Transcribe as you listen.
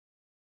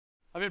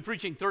I've been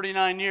preaching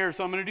 39 years,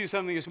 so I'm going to do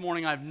something this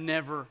morning I've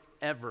never,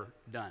 ever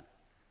done.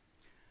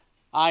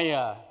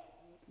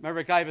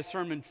 Maverick, I have a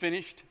sermon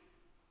finished.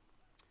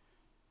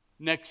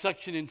 Next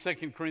section in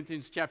 2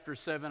 Corinthians chapter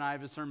 7, I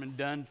have a sermon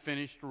done,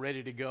 finished,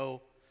 ready to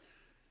go.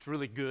 It's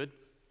really good.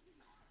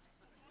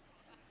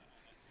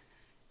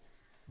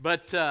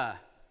 But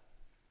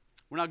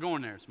we're not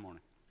going there this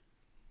morning.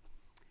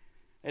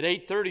 At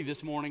 8:30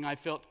 this morning, I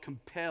felt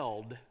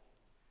compelled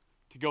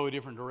to go a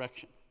different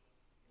direction.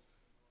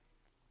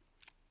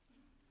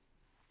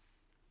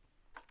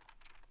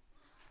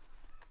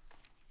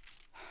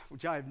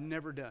 Which I have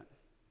never done.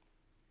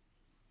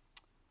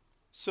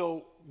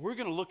 So we're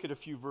going to look at a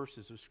few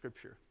verses of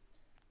Scripture.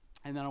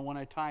 And then I want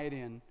to tie it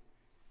in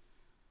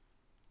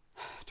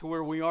to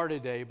where we are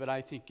today, but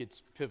I think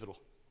it's pivotal.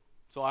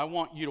 So I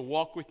want you to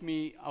walk with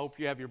me. I hope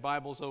you have your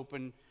Bibles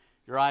open,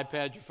 your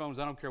iPads, your phones.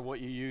 I don't care what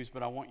you use,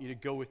 but I want you to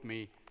go with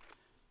me.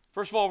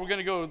 First of all, we're going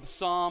to go to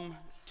Psalm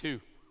 2.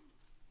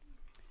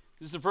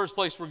 This is the first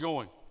place we're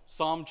going.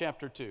 Psalm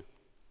chapter 2.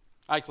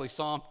 Actually,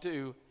 Psalm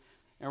 2.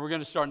 And we're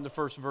going to start in the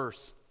first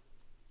verse.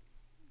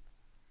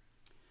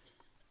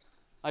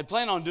 I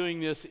plan on doing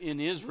this in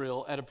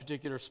Israel at a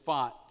particular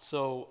spot,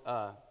 so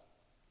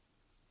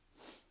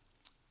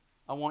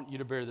I want you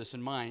to bear this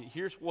in mind.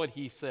 Here's what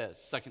he says,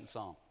 second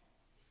Psalm.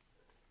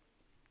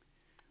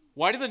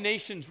 Why do the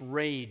nations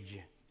rage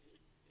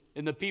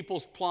and the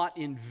peoples plot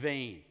in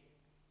vain?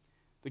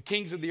 The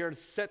kings of the earth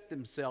set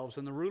themselves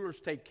and the rulers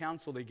take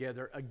counsel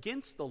together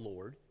against the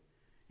Lord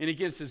and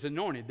against his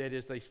anointed. That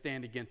is, they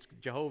stand against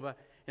Jehovah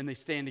and they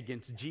stand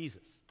against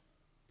Jesus,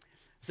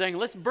 saying,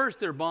 let's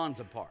burst their bonds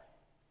apart.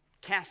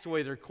 Cast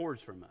away their cords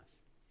from us.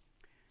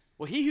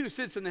 Well, he who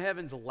sits in the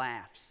heavens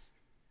laughs.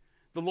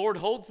 The Lord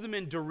holds them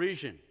in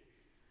derision.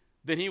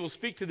 Then he will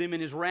speak to them in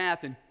his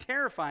wrath and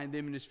terrify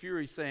them in his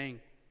fury, saying,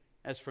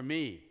 as for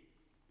me,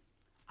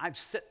 I've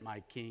set my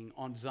king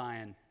on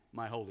Zion,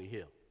 my holy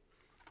hill.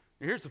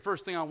 Now, here's the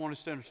first thing I want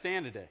us to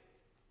understand today.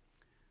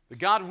 The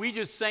God we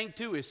just sang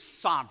to is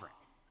sovereign.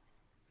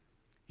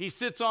 He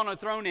sits on a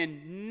throne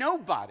and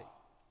nobody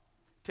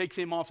takes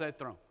him off that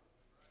throne.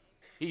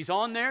 He's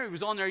on there. He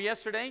was on there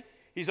yesterday.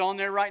 He's on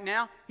there right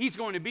now. He's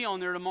going to be on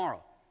there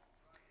tomorrow.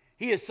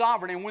 He is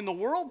sovereign. And when the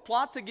world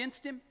plots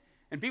against him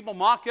and people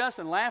mock us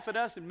and laugh at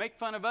us and make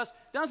fun of us,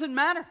 doesn't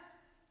matter.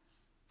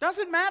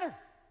 Doesn't matter.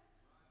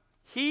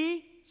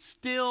 He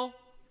still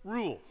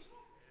rules.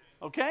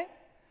 Okay?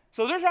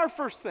 So there's our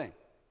first thing.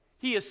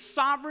 He is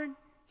sovereign.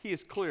 He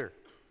is clear.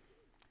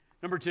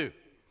 Number two,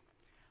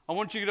 I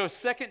want you to go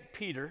to 2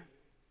 Peter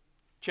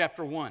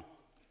chapter 1.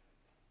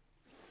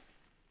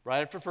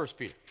 Right after 1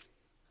 Peter.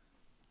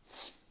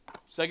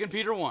 2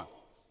 Peter 1,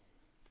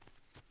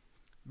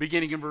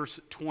 beginning in verse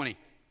 20.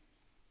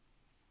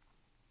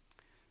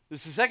 This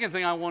is the second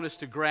thing I want us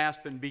to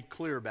grasp and be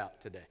clear about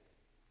today.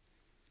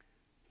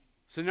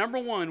 So number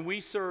one,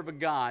 we serve a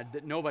God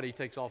that nobody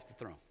takes off the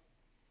throne.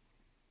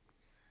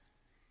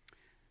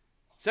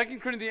 2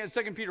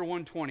 Peter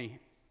 1:20,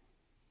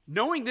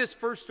 knowing this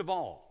first of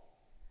all,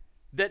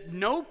 that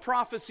no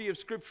prophecy of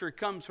Scripture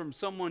comes from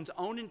someone's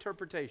own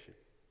interpretation.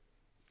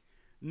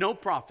 No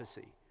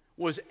prophecy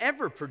was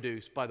ever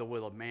produced by the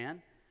will of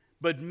man,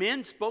 but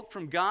men spoke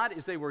from God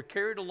as they were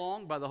carried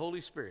along by the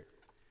Holy Spirit.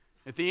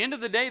 At the end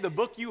of the day, the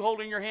book you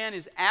hold in your hand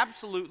is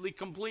absolutely,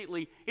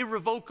 completely,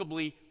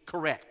 irrevocably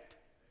correct.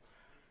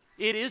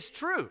 It is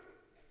true.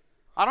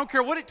 I don't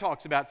care what it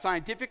talks about,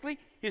 scientifically,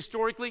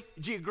 historically,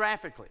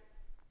 geographically.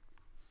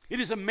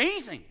 It is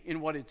amazing in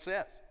what it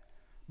says.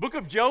 Book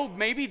of Job,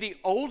 maybe the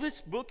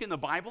oldest book in the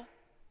Bible.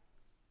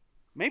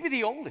 Maybe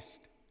the oldest.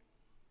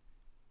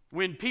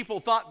 When people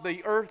thought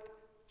the earth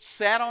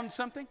sat on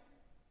something,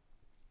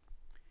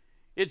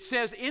 it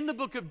says in the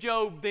book of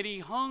Job that he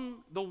hung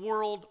the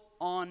world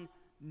on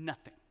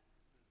nothing.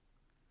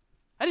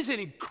 That is an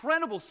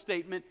incredible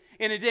statement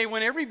in a day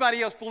when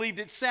everybody else believed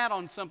it sat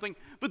on something,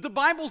 but the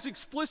Bible's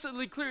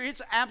explicitly clear.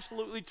 It's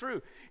absolutely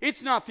true.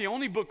 It's not the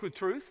only book with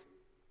truth.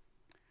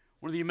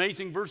 One of the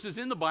amazing verses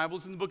in the Bible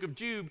is in the book of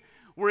Job,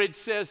 where it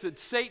says that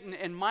Satan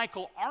and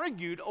Michael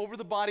argued over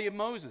the body of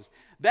Moses.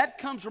 That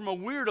comes from a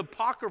weird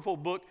apocryphal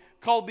book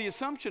called The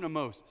Assumption of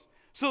Moses.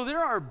 So there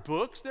are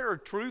books, there are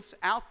truths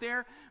out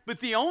there, but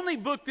the only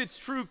book that's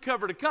true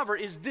cover to cover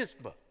is this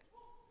book.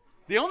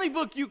 The only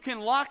book you can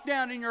lock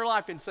down in your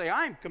life and say,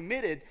 I'm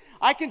committed.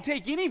 I can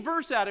take any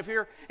verse out of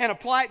here and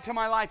apply it to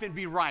my life and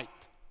be right.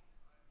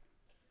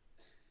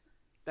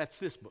 That's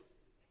this book.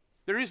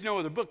 There is no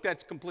other book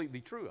that's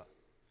completely true of.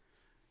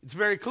 It's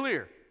very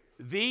clear.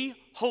 The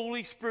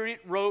Holy Spirit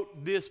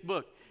wrote this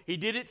book. He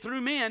did it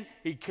through men.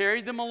 He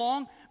carried them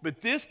along.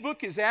 But this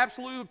book is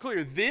absolutely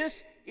clear.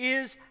 This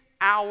is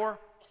our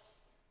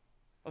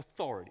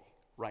authority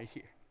right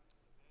here.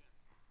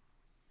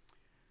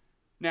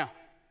 Now,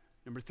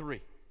 number 3.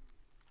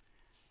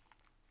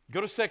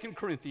 Go to 2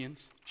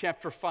 Corinthians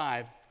chapter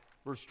 5,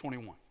 verse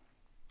 21.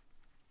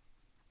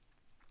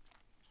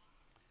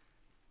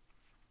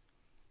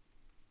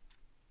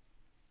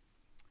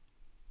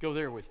 Go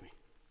there with me.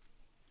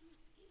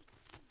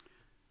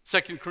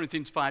 2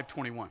 Corinthians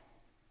 5:21.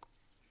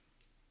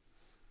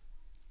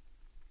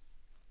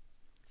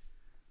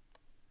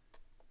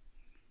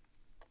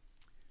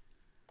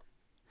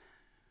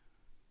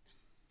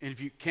 And if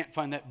you can't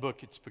find that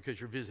book, it's because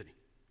you're visiting.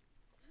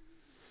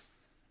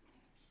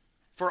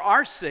 For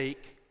our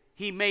sake,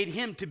 he made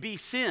him to be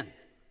sin,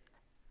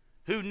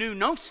 who knew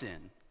no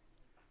sin,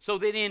 so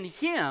that in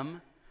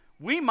him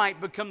we might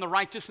become the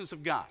righteousness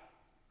of God.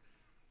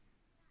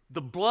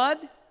 The blood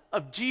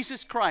of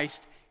Jesus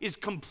Christ is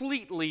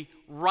completely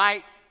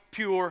right,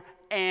 pure,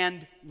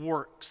 and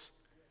works.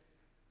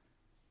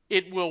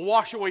 It will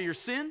wash away your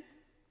sin.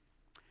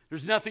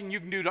 There's nothing you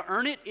can do to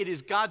earn it. It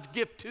is God's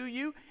gift to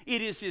you.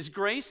 It is His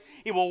grace.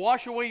 It will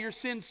wash away your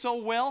sin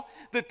so well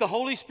that the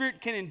Holy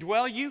Spirit can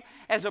indwell you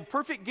as a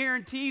perfect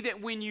guarantee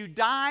that when you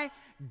die,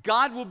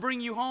 God will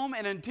bring you home.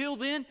 And until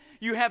then,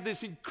 you have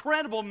this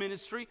incredible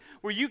ministry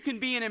where you can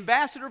be an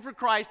ambassador for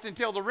Christ and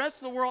tell the rest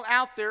of the world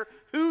out there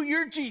who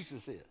your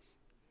Jesus is.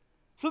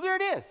 So there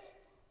it is.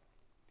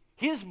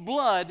 His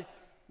blood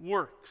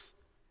works.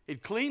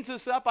 It cleans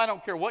us up. I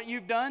don't care what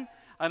you've done.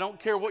 I don't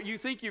care what you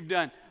think you've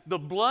done. The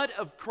blood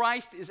of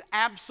Christ is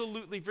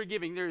absolutely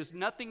forgiving. There is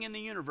nothing in the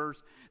universe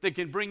that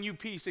can bring you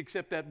peace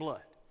except that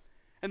blood.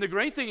 And the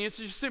great thing is,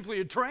 it's just simply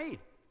a trade.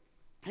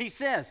 He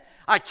says,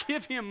 I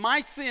give him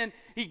my sin.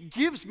 He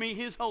gives me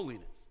his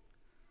holiness.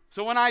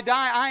 So when I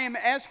die, I am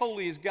as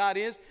holy as God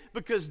is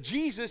because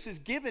Jesus has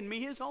given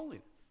me his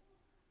holiness.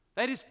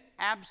 That is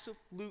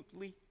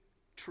absolutely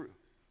true.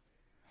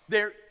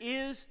 There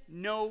is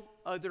no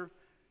other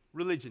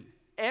religion.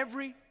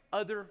 Every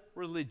other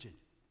religion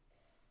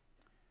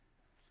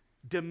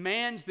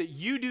demands that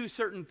you do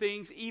certain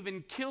things,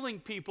 even killing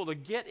people to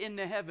get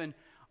into heaven.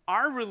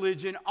 Our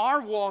religion,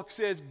 our walk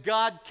says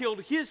God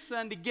killed his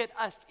son to get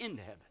us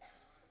into heaven.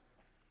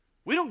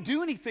 We don't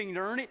do anything to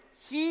earn it.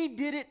 He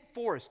did it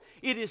for us.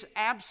 It is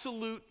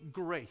absolute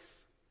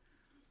grace.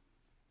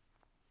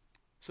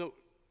 So,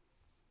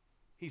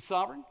 he's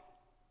sovereign.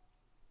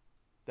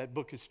 That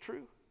book is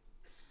true.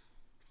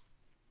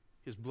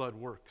 His blood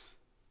works.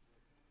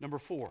 Number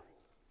 4,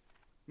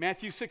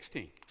 Matthew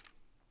 16.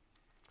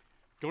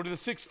 Go to the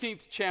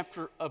 16th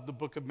chapter of the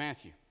book of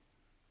Matthew.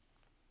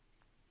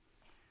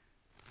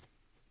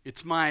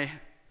 It's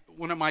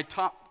one of my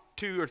top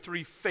 2 or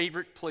 3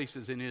 favorite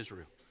places in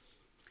Israel.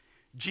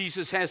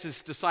 Jesus has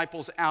his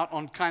disciples out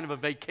on kind of a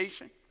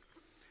vacation.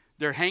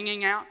 They're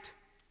hanging out.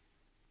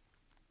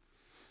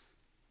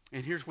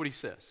 And here's what he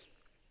says.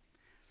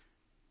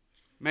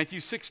 Matthew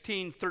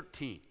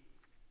 16:13.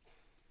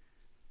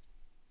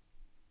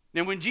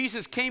 Now when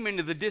Jesus came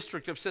into the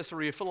district of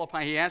Caesarea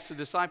Philippi, he asked the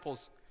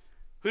disciples,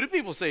 who do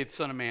people say the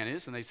Son of Man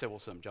is? And they said, well,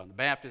 some John the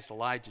Baptist,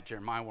 Elijah,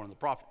 Jeremiah, one of the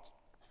prophets.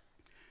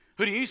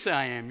 Who do you say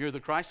I am? You're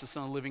the Christ, the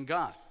Son of the living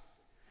God.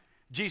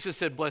 Jesus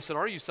said, blessed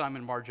are you,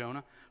 Simon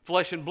Bar-Jonah.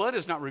 Flesh and blood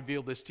has not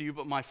revealed this to you,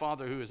 but my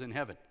Father who is in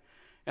heaven.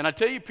 And I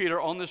tell you,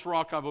 Peter, on this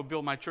rock I will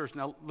build my church.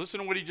 Now listen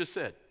to what he just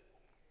said.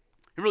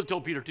 He really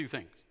told Peter 2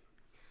 things.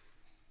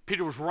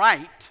 Peter was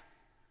right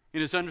in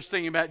his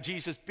understanding about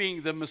Jesus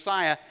being the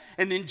Messiah.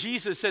 And then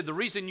Jesus said, the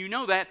reason you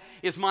know that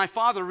is my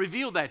Father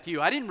revealed that to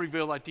you. I didn't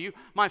reveal that to you.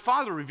 My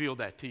Father revealed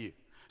that to you.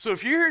 So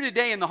if you're here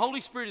today and the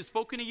Holy Spirit has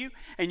spoken to you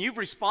and you've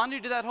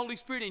responded to that Holy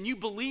Spirit and you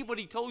believe what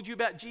he told you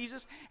about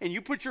Jesus and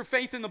you put your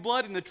faith in the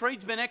blood and the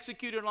trade's been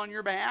executed on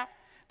your behalf,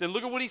 then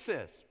look at what he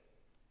says.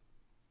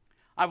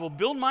 I will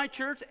build my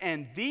church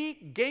and the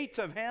gates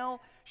of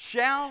hell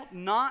shall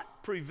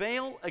not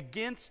prevail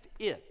against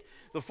it.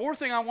 The 4th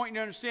thing I want you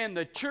to understand,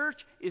 the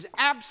church is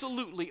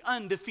absolutely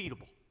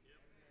undefeatable.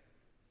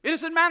 It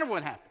doesn't matter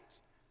what happens.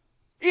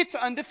 It's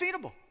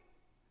undefeatable.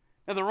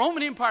 Now the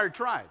Roman Empire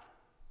tried.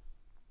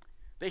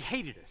 They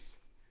hated us.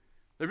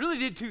 They really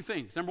did 2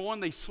 things. Number 1,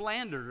 they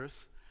slandered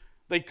us.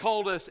 They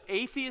called us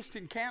atheists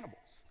and cannibals.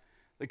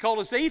 They called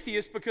us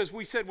atheists because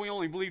we said we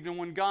only believed in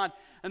one God.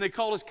 And they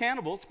called us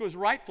cannibals because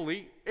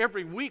rightfully,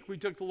 every week we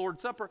took the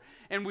Lord's Supper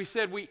and we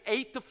said we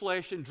ate the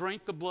flesh and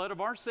drank the blood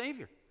of our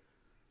Savior.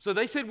 So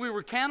they said we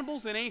were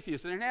cannibals and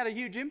atheists, and it had a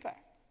huge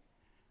impact.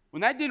 When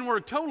that didn't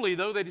work totally,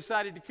 though, they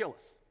decided to kill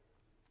us.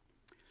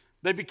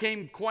 They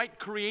became quite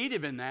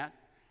creative in that.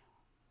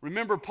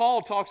 Remember,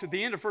 Paul talks at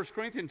the end of 1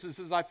 Corinthians and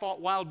says, I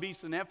fought wild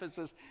beasts in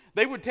Ephesus.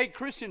 They would take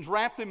Christians,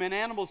 wrap them in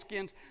animal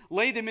skins,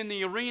 lay them in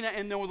the arena,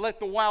 and then would let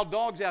the wild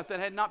dogs out that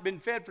had not been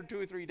fed for 2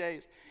 or 3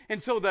 days.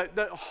 And so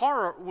the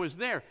horror was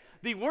there.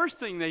 The worst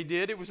thing they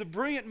did, it was a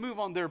brilliant move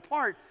on their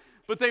part,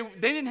 but they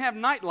didn't have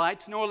night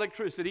lights, no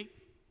electricity,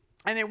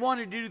 and they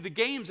wanted to do the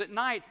games at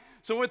night.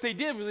 So what they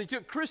did was they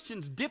took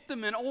Christians, dipped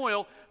them in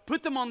oil,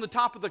 put them on the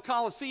top of the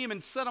Colosseum,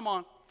 and set them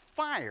on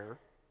fire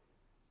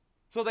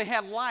so they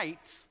had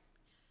lights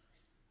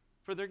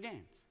for their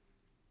games.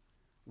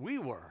 We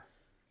were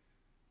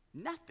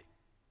nothing.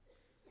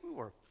 We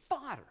were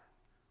fodder.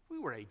 We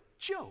were a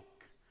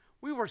joke.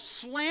 We were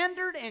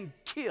slandered and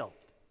killed.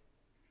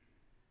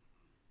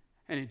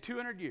 And in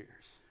 200 years,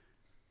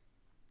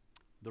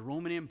 the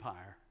Roman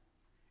Empire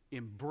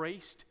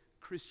embraced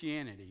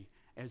Christianity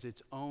as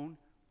its own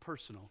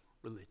personal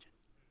religion.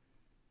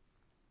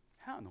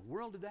 How in the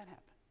world did that happen?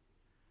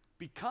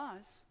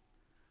 Because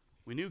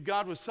we knew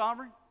God was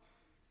sovereign.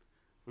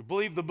 We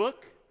believed the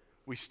book.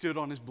 We stood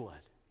on his blood.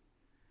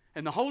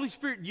 And the Holy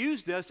Spirit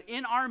used us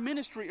in our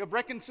ministry of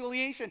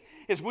reconciliation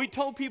as we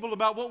told people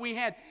about what we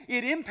had.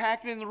 It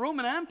impacted, and the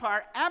Roman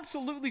Empire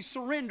absolutely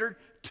surrendered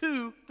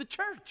to the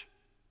church.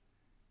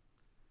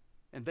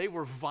 And they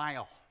were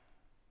vile.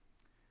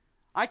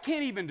 I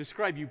can't even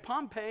describe you.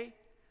 Pompeii,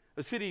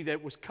 a city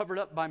that was covered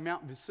up by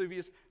Mount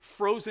Vesuvius,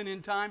 frozen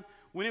in time.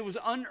 When it was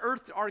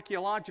unearthed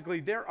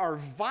archaeologically, there are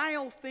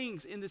vile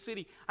things in the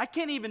city. I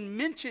can't even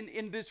mention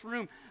in this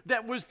room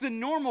that was the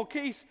normal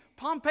case.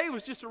 Pompeii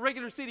was just a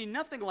regular city,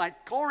 nothing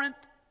like Corinth,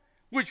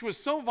 which was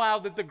so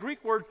vile that the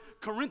Greek word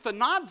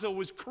korinthanazo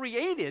was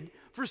created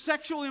for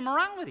sexual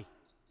immorality.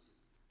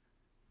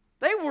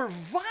 They were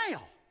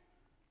vile.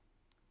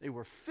 They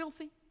were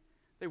filthy.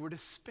 They were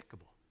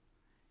despicable.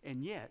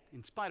 And yet,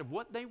 in spite of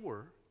what they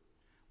were,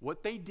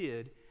 what they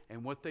did,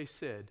 and what they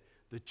said,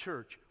 the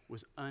church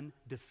was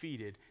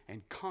undefeated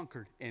and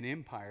conquered an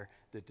empire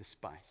that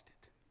despised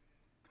it.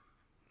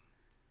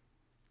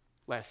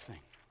 Last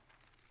thing.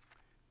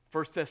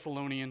 1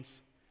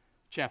 Thessalonians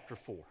chapter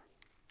 4.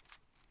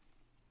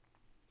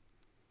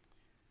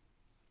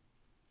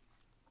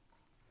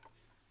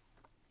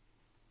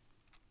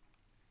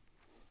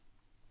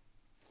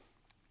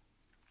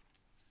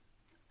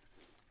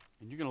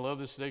 And you're going to love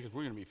this today because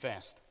we're going to be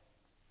fast.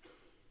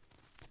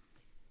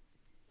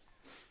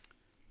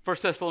 1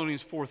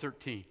 Thessalonians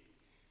 4:13.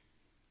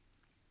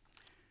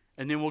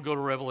 And then we'll go to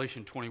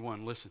Revelation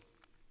 21. Listen.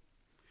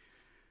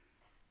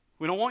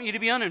 We don't want you to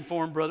be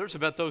uninformed, brothers,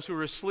 about those who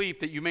are asleep,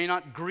 that you may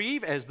not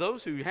grieve as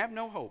those who have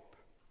no hope.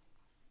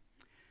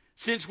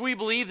 Since we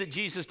believe that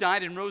Jesus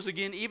died and rose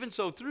again, even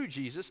so through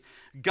Jesus,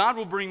 God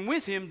will bring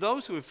with him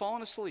those who have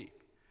fallen asleep.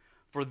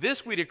 For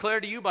this we declare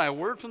to you by a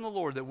word from the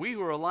Lord, that we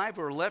who are alive,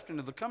 who are left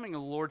unto the coming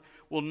of the Lord,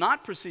 will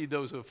not precede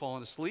those who have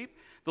fallen asleep.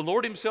 The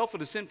Lord himself will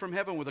descend from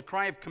heaven with a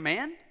cry of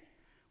command,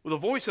 with the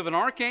voice of an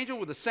archangel,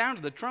 with the sound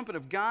of the trumpet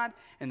of God,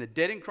 and the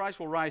dead in Christ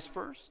will rise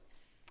first.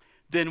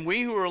 Then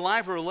we who are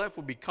alive, who are left,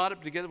 will be caught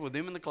up together with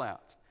them in the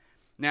clouds.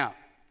 Now,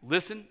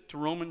 listen to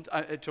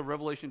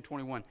Revelation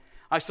 21.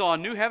 I saw a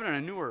new heaven and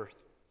a new earth.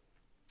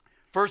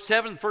 First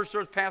heaven and first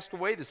earth passed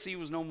away, the sea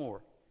was no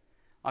more.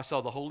 I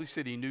saw the holy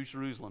city, New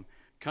Jerusalem,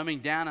 coming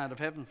down out of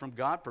heaven from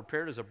God,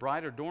 prepared as a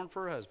bride adorned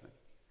for her husband.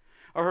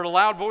 I heard a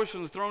loud voice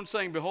from the throne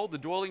saying, Behold, the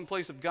dwelling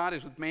place of God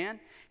is with man.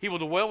 He will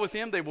dwell with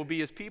them. They will be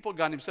his people.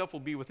 God himself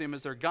will be with them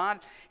as their God.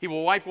 He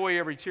will wipe away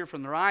every tear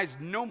from their eyes.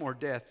 No more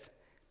death,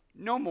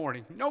 no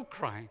mourning, no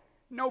crying,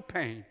 no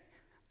pain.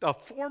 The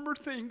former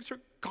things are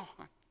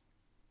gone.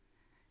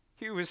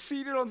 He who was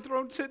seated on the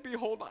throne said,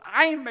 Behold,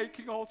 I am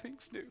making all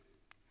things new.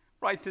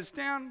 Write this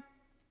down.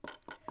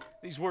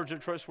 These words are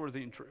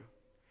trustworthy and true.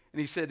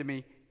 And he said to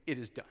me, It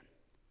is done.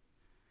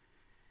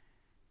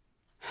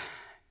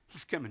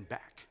 He's coming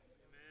back.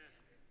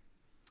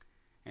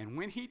 And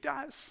when he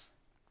does,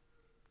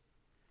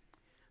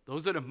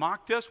 those that have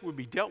mocked us will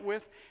be dealt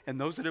with, and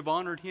those that have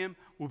honored him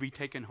will be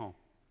taken home.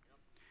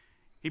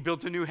 He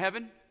built a new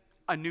heaven,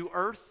 a new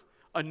earth,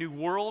 a new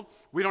world.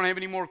 We don't have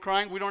any more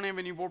crying. We don't have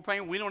any more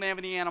pain. We don't have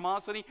any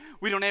animosity.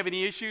 We don't have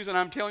any issues, and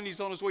I'm telling you, he's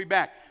on his way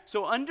back.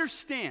 So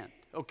understand,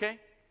 okay?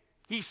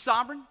 He's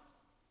sovereign.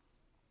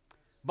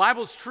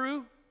 Bible's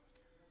true.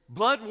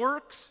 Blood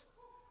works.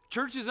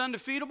 Church is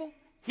undefeatable.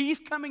 He's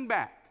coming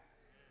back.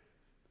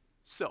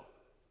 So,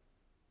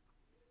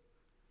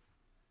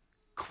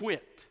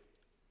 quit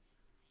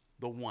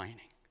the whining.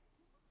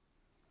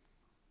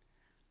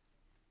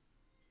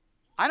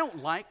 I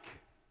don't like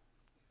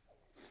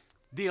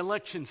the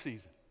election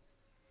season.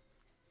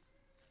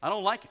 I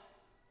don't like it.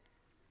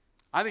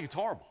 I think it's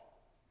horrible.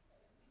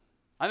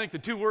 I think the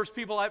two worst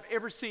people I've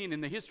ever seen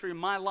in the history of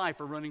my life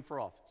are running for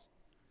office.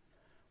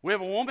 We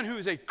have a woman who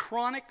is a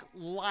chronic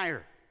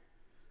liar,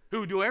 who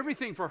will do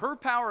everything for her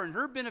power and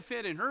her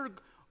benefit and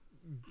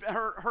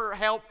her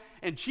help,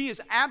 and she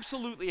is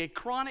absolutely a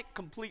chronic,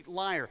 complete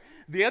liar.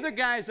 The other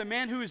guy is a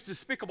man who is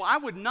despicable. I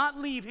would not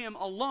leave him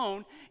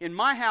alone in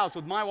my house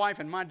with my wife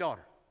and my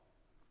daughter.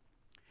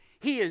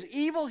 He is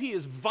evil, he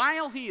is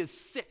vile, he is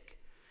sick.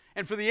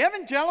 And for the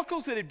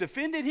evangelicals that have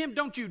defended him,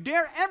 don't you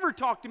dare ever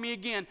talk to me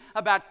again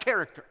about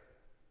character.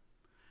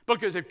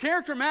 Because if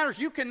character matters,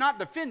 you cannot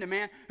defend a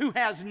man who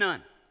has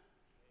none.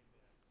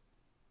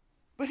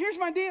 But here's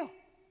my deal.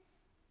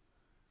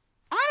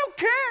 I don't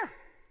care.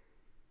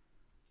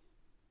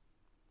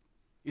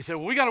 You say,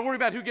 well, we got to worry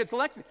about who gets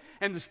elected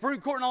and the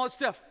Supreme Court and all that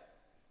stuff.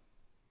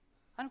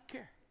 I don't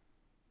care.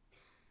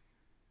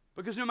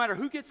 Because no matter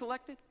who gets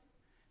elected,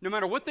 no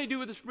matter what they do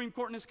with the Supreme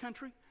Court in this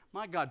country,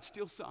 my God's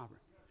still sovereign.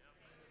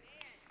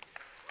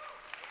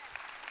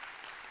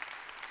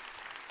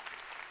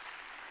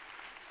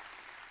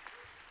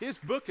 His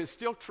book is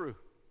still true.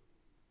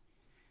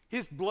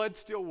 His blood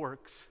still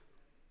works.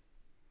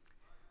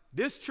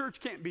 This church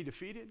can't be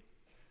defeated.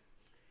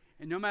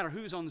 And no matter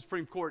who's on the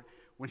Supreme Court,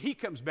 when he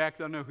comes back,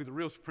 they'll know who the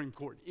real Supreme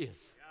Court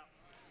is.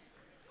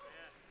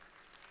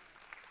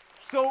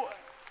 So,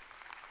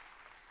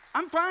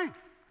 I'm fine.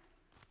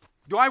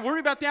 Do I worry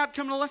about the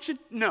outcome of the election?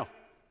 No.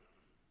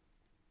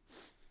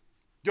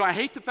 Do I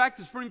hate the fact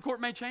the Supreme Court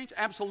may change?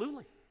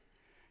 Absolutely.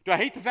 Do I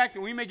hate the fact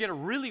that we may get a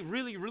really,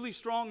 really, really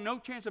strong, no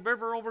chance of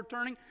ever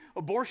overturning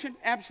abortion?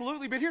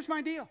 Absolutely. But here's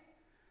my deal.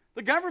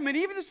 The government,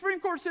 even the Supreme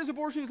Court says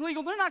abortion is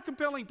legal. They're not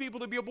compelling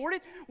people to be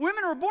aborted.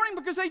 Women are aborting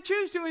because they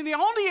choose to, and the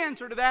only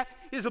answer to that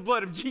is the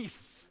blood of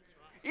Jesus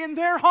in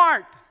their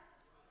heart.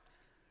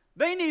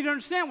 They need to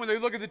understand when they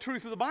look at the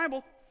truth of the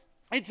Bible,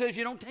 it says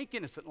you don't take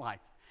innocent life.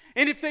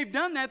 And if they've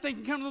done that, they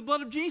can come to the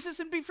blood of Jesus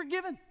and be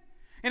forgiven.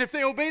 And if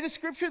they obey the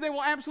Scripture, they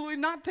will absolutely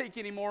not take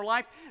any more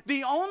life.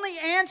 The only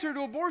answer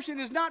to abortion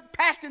is not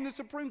packed in the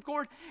Supreme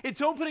Court.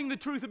 It's opening the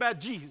truth about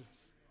Jesus.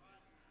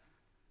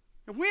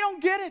 And we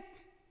don't get it.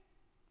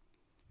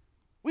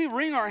 We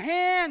wring our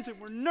hands, and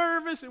we're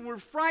nervous, and we're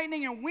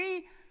frightening, and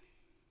we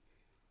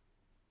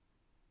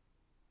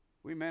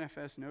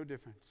manifest no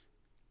difference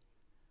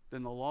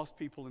than the lost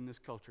people in this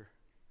culture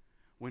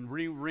when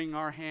we wring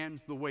our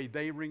hands the way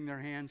they wring their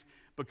hands,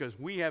 because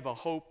we have a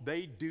hope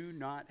they do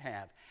not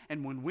have.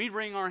 And when we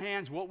wring our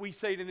hands, what we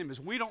say to them is,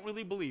 we don't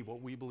really believe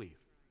what we believe.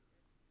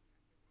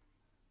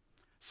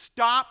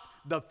 Stop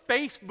the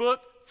Facebook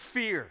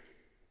fear.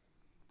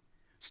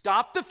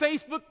 Stop the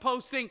Facebook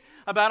posting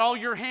about all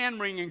your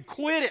hand wringing.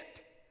 Quit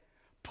it.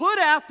 Put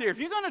out there, if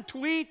you're going to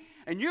tweet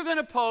and you're going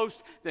to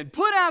post, then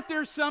put out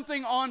there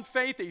something on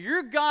faith that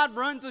your God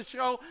runs the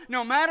show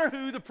no matter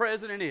who the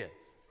president is.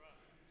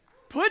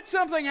 Put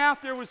something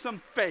out there with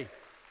some faith.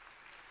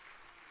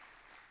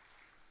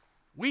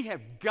 We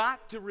have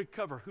got to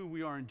recover who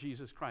we are in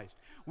Jesus Christ.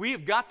 We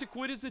have got to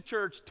quit as a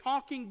church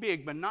talking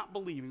big but not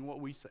believing what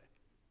we say.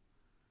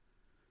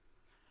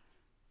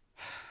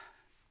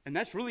 And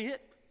that's really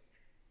it.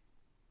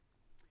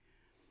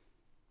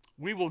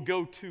 We will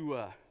go to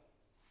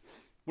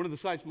one of the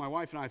sites my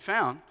wife and I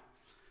found,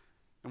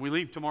 and we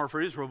leave tomorrow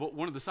for Israel, but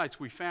one of the sites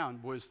we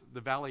found was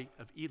the Valley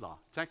of Elah.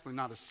 It's actually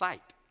not a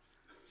site.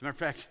 As a matter of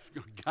fact, if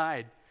you're going to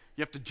guide,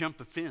 you have to jump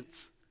the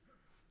fence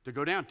to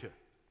go down to it.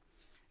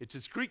 It's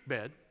this creek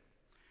bed.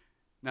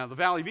 Now, the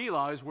Valley of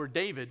Elah is where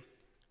David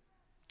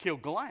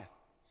killed Goliath.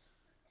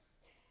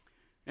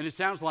 And it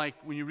sounds like,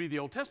 when you read the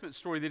Old Testament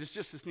story, that it's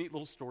just this neat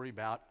little story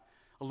about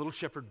a little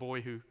shepherd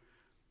boy who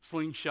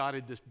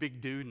slingshotted this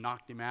big dude and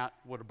knocked him out.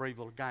 What a brave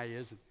little guy he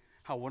is, and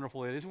how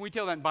wonderful it is. And we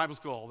tell that in Bible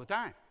school all the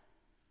time.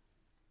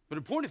 But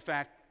in point of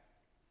fact,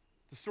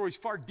 the story's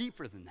far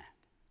deeper than that.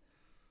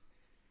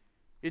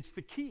 It's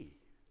the key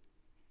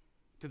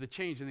to the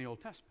change in the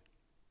Old Testament.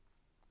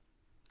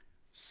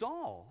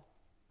 Saul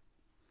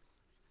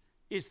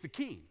is the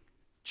king,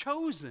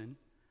 chosen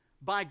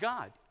by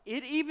God.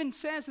 It even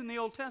says in the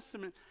Old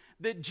Testament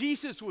that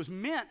Jesus was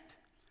meant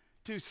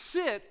to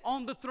sit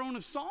on the throne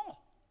of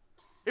Saul.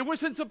 It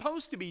wasn't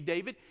supposed to be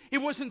David. It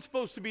wasn't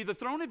supposed to be the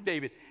throne of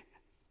David.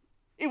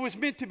 It was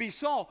meant to be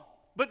Saul.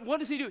 But what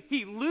does he do?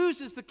 He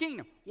loses the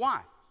kingdom.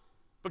 Why?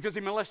 Because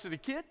he molested a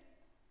kid?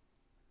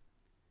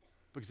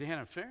 Because he had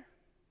an affair?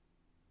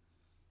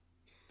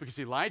 Because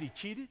he lied, he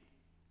cheated,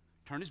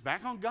 turned his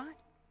back on God?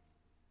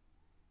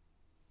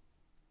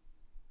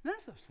 None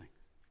of those things.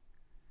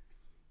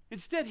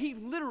 Instead, he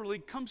literally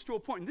comes to a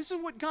point, and this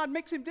is what God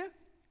makes him do.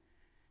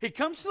 He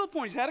comes to the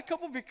point, he's had a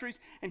couple victories,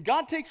 and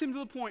God takes him to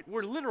the point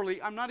where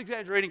literally, I'm not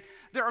exaggerating,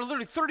 there are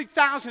literally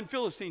 30,000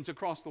 Philistines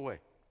across the way.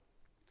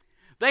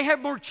 They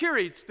have more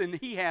chariots than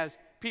he has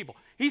people.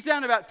 He's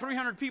down to about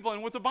 300 people,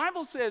 and what the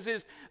Bible says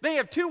is they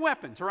have two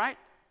weapons, right?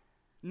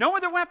 No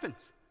other weapons.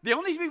 The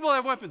only people that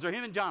have weapons are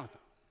him and Jonathan.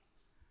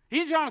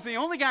 He and Jonathan are the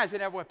only guys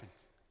that have weapons.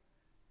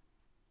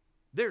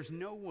 There's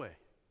no way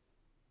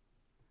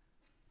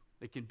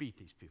they can beat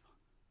these people.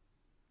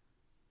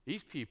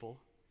 These people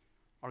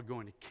are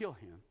going to kill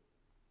him,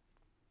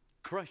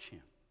 crush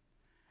him,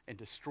 and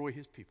destroy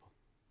his people.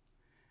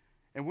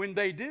 And when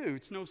they do,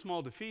 it's no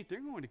small defeat.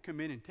 They're going to come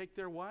in and take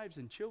their wives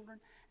and children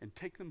and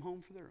take them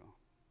home for their own.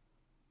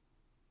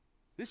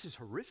 This is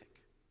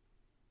horrific.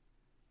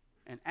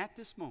 And at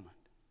this moment,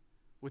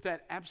 with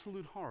that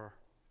absolute horror,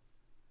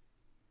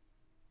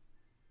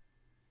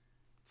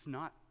 it's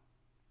not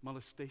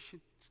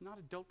molestation, it's not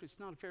adultery, it's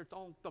not affair, it's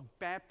all the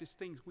Baptist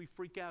things we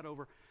freak out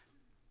over.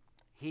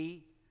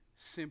 He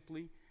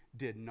simply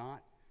did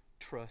not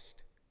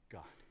trust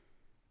God.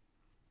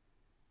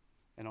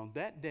 And on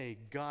that day,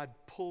 God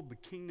pulled the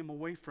kingdom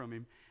away from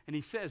him, and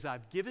he says,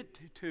 I've given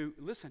it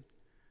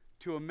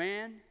to a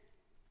man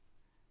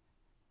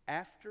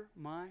after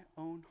my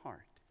own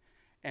heart.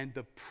 And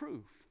the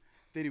proof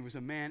that he was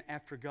a man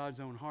after God's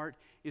own heart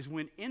is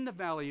when in the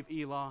Valley of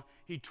Elah,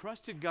 he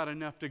trusted God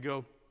enough to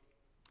go,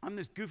 I'm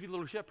this goofy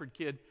little shepherd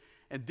kid,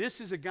 and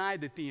this is a guy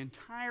that the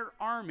entire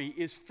army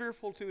is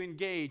fearful to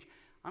engage.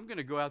 I'm going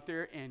to go out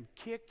there and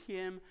kick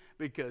him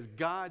because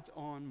God's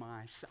on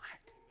my side.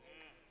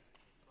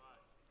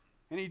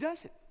 And he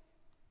does it.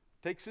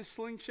 Takes this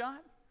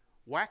slingshot,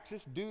 whacks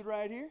this dude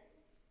right here,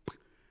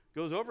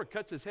 goes over,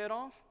 cuts his head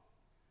off,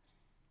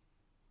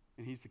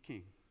 and he's the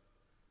king.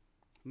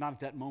 Not at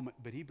that moment,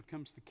 but he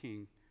becomes the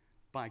king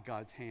by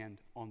God's hand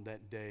on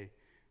that day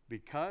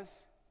because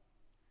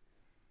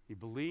he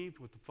believed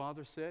what the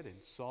Father said and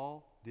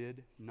Saul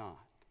did not.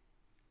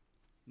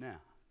 Now,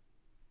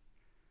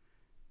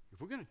 if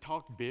we're going to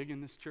talk big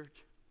in this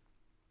church,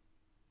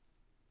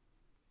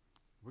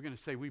 We're going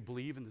to say we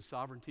believe in the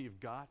sovereignty of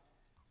God.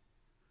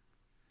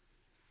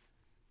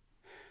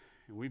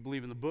 And we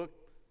believe in the book.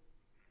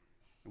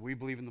 And we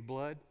believe in the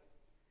blood.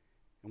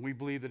 And we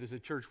believe that as a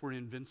church we're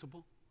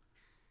invincible.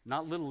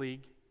 Not Little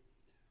League,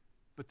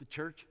 but the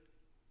church.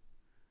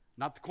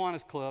 Not the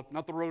Kiwanis Club,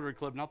 not the Rotary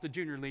Club, not the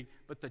Junior League,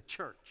 but the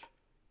church.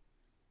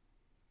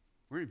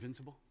 We're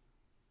invincible.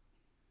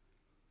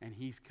 And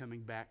He's coming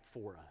back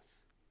for us.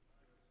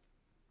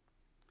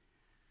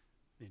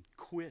 Then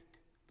quit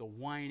the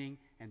whining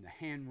and the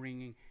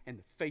hand-wringing and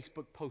the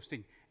Facebook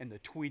posting and the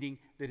tweeting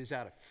that is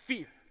out of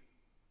fear.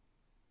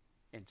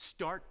 And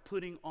start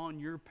putting on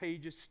your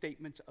pages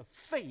statements of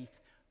faith,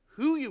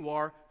 who you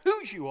are,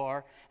 whose you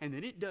are, and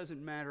that it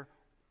doesn't matter.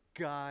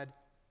 God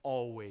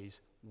always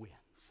wins.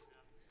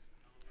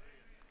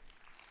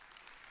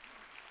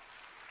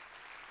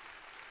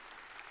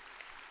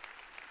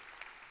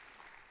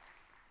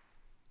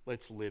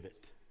 Let's live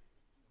it,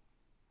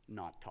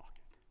 not talk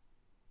it.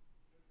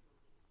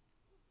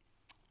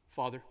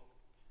 Father,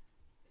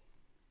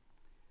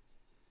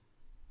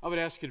 I would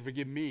ask you to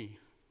forgive me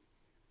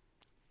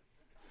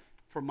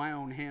for my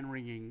own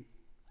hand-wringing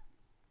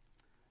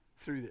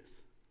through this.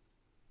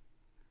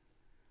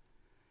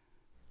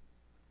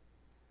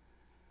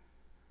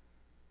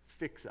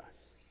 Fix us.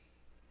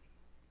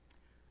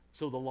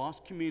 So the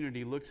lost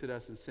community looks at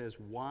us and says,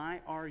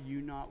 why are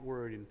you not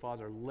worried? And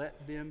Father,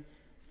 let them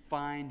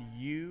find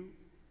you,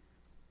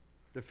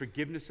 the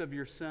forgiveness of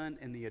your Son,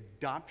 and the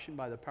adoption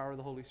by the power of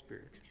the Holy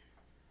Spirit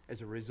as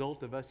a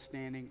result of us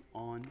standing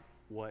on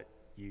what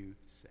you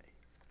say.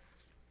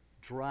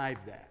 Drive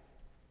that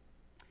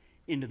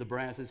into the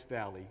Brazos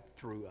Valley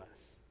through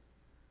us.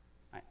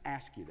 I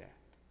ask you that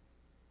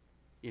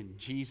in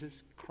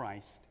Jesus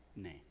Christ's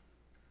name.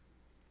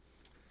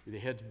 With the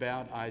heads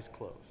bowed, eyes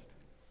closed.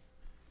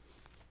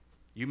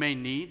 You may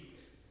need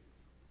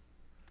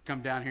to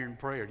come down here and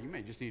pray, or you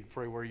may just need to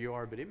pray where you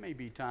are, but it may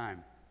be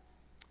time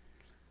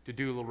to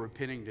do a little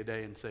repenting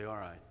today and say, all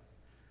right,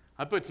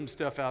 I put some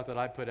stuff out that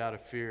I put out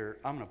of fear.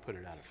 I'm going to put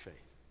it out of faith.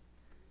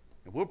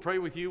 And we'll pray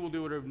with you. We'll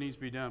do whatever needs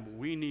to be done, but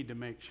we need to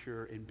make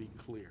sure and be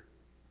clear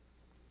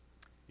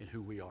in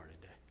who we are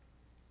today.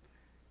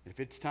 And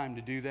if it's time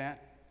to do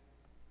that,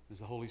 as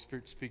the Holy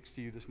Spirit speaks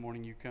to you this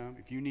morning, you come.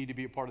 If you need to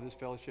be a part of this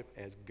fellowship,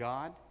 as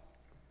God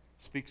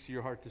speaks to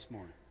your heart this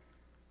morning,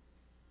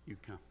 you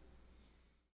come.